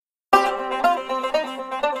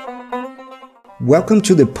Welcome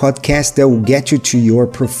to the podcast that will get you to your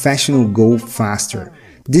professional goal faster.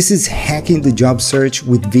 This is Hacking the Job Search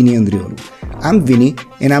with Vinny Andriolo. I'm Vinny,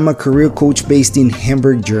 and I'm a career coach based in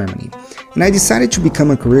Hamburg, Germany. And I decided to become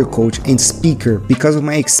a career coach and speaker because of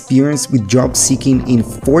my experience with job seeking in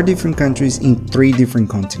 4 different countries in 3 different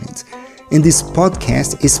continents. And this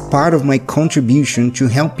podcast is part of my contribution to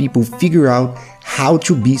help people figure out how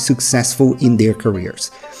to be successful in their careers.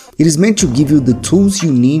 It is meant to give you the tools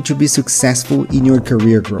you need to be successful in your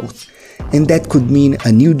career growth. And that could mean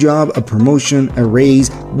a new job, a promotion, a raise,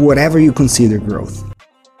 whatever you consider growth.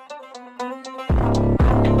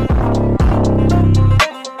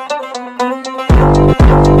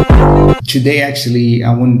 Today, actually,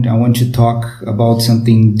 I want to talk about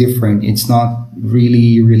something different. It's not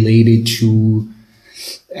really related to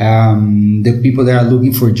the people that are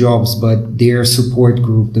looking for jobs, but their support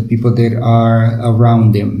group, the people that are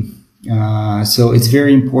around them. So it's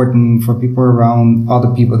very important for people around other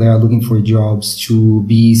people that are looking for jobs to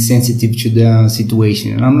be sensitive to the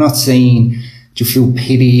situation. And I'm not saying to feel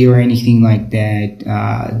pity or anything like that.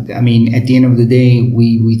 I mean, at the end of the day,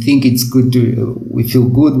 we think it's good we feel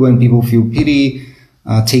good when people feel pity,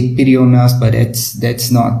 take pity on us, but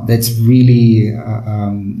that's really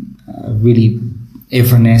really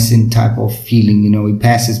evanescent type of feeling. It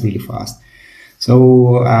passes really fast.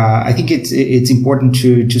 So I think it's important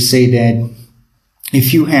to say that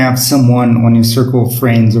if you have someone on your circle of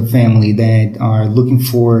friends or family that are looking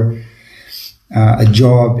for a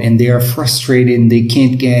job and they are frustrated and they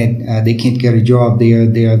can't get a job, they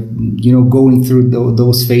are going through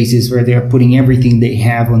those phases where they are putting everything they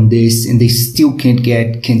have on this and they still can't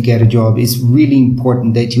get a job. It's really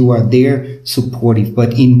important that you are there supportive,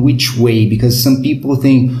 but in which way? Because some people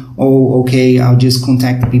think, oh, okay, I'll just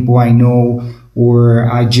contact the people I know, or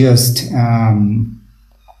I just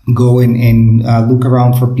go and look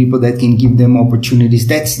around for people that can give them opportunities.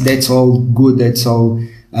 That's all good. That's all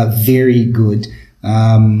very good.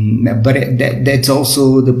 But that's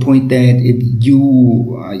also the point that if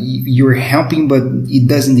you're helping, but it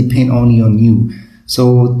doesn't depend only on you.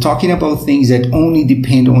 So talking about things that only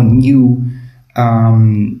depend on you,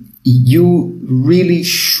 you really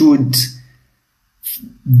should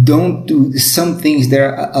don't do some things.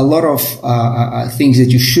 There are a lot of things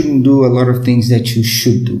that you shouldn't do, a lot of things that you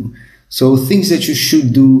should do. So things that you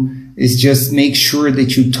should do is just make sure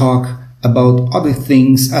that you talk about other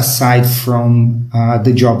things aside from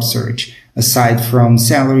the job search, aside from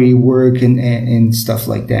salary, work, and stuff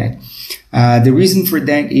like that. The reason for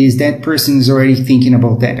that is that person is already thinking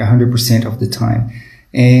about that 100% of the time.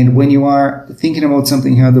 And when you are thinking about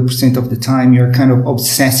something 100% of the time, you're kind of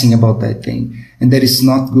obsessing about that thing. And that is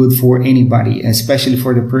not good for anybody, especially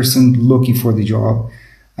for the person looking for the job.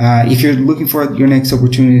 If you're looking for your next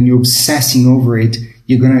opportunity and you're obsessing over it,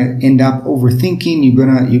 you're going to end up overthinking. You're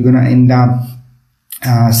going to end up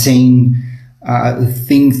saying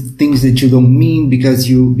things that you don't mean because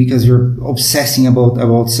you're obsessing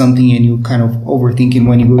about something, and you kind of overthinking.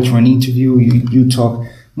 When you go to an interview, you talk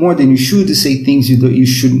more than you should to say things you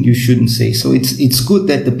shouldn't say. So it's good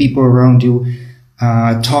that the people around you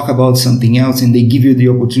talk about something else, and they give you the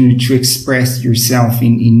opportunity to express yourself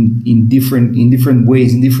in different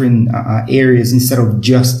ways, in different areas, instead of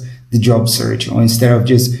just the job search, or instead of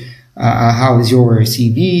just how is your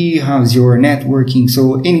CV, how is your networking,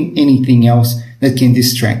 so anything else that can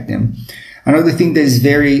distract them. Another thing that is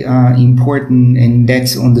very important, and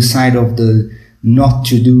that's on the side of the not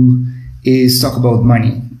to do, is talk about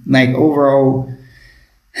money. Like overall,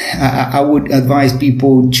 I would advise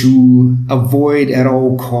people to avoid at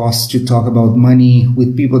all costs to talk about money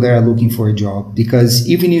with people that are looking for a job, because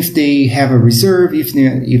even if they have a reserve, if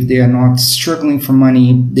they are not struggling for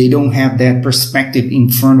money, they don't have that perspective in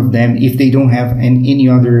front of them. If they don't have any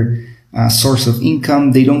other source of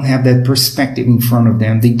income, they don't have that perspective in front of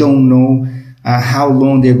them. They don't know how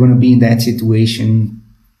long they're going to be in that situation,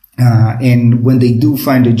 and when they do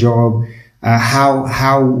find a job,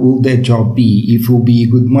 how will that job be? If it will be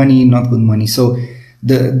good money, not good money. So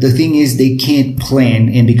the thing is, they can't plan,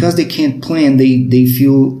 and because they can't plan, they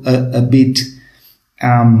feel a bit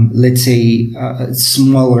let's say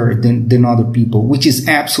smaller than other people, which is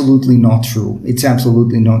absolutely not true. It's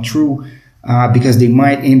absolutely not true, because they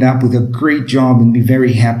might end up with a great job and be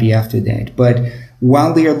very happy after that. But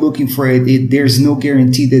while they are looking for it, there's no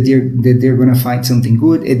guarantee that they're going to find something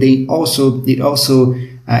good. And it also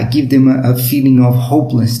give them a feeling of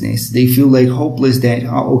hopelessness. They feel like hopeless that,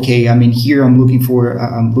 okay, I mean, here I'm looking for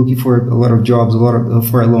a lot of jobs,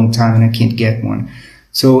 for a long time, and I can't get one.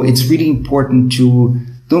 So it's really important to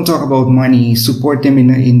don't talk about money. Support them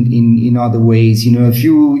in other ways. If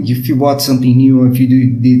you bought something new, or if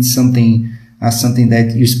you did something something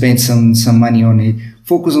that you spend some money on it.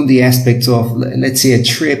 Focus on the aspects of, let's say, a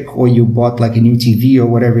trip, or you bought like a new TV or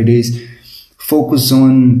whatever it is. Focus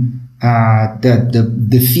on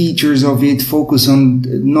the features of it. Focus on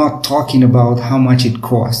not talking about how much it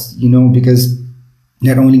costs, because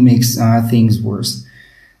that only makes things worse.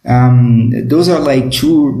 Those are like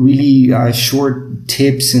two really short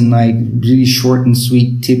tips, and like really short and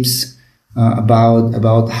sweet tips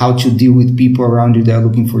about how to deal with people around you that are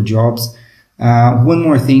looking for jobs. One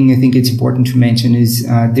more thing I think it's important to mention is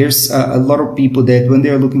there's a lot of people that when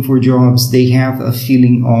they're looking for jobs, they have a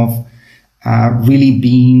feeling of really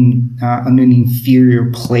being in an inferior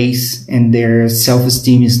place, and their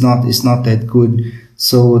self-esteem is not that good.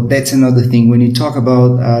 So that's another thing. When you talk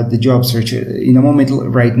about the job search, in a moment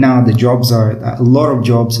right now, the jobs are a lot of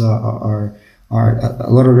jobs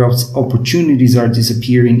opportunities are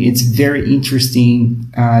disappearing. It's very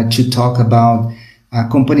interesting to talk about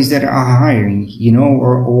companies that are hiring,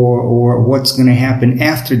 or what's going to happen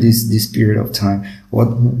after this period of time,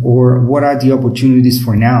 or what are the opportunities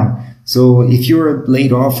for now. So if you're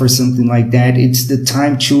laid off or something like that, it's the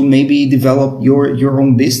time to maybe develop your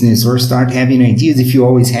own business, or start having ideas if you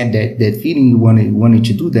always had that feeling you wanted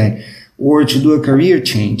to do that, or to do a career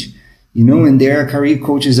change, and there are career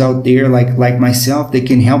coaches out there like myself that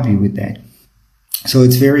can help you with that. So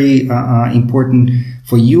it's very important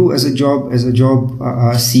for you as a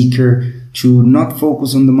job seeker to not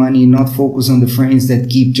focus on the money, not focus on the friends that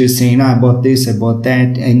keep just saying, I bought this, I bought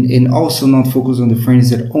that, and also not focus on the friends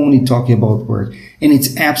that only talk about work. And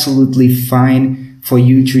it's absolutely fine for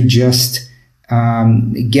you to just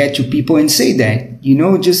get to people and say that,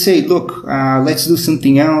 just say, look, let's do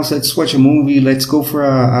something else. Let's watch a movie. Let's go for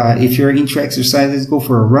if you're into exercise, let's go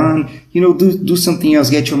for a run, do something else,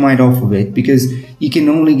 get your mind off of it, because you can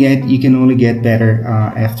only get better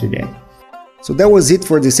after that. So that was it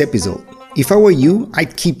for this episode. If I were you,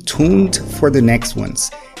 I'd keep tuned for the next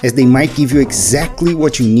ones, as they might give you exactly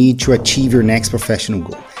what you need to achieve your next professional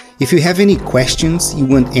goal. If you have any questions you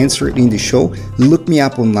want answered in the show, look me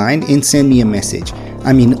up online and send me a message.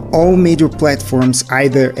 I'm in all major platforms,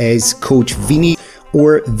 either as Coach Vini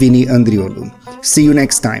or Vini Andriolo. See you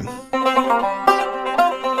next time.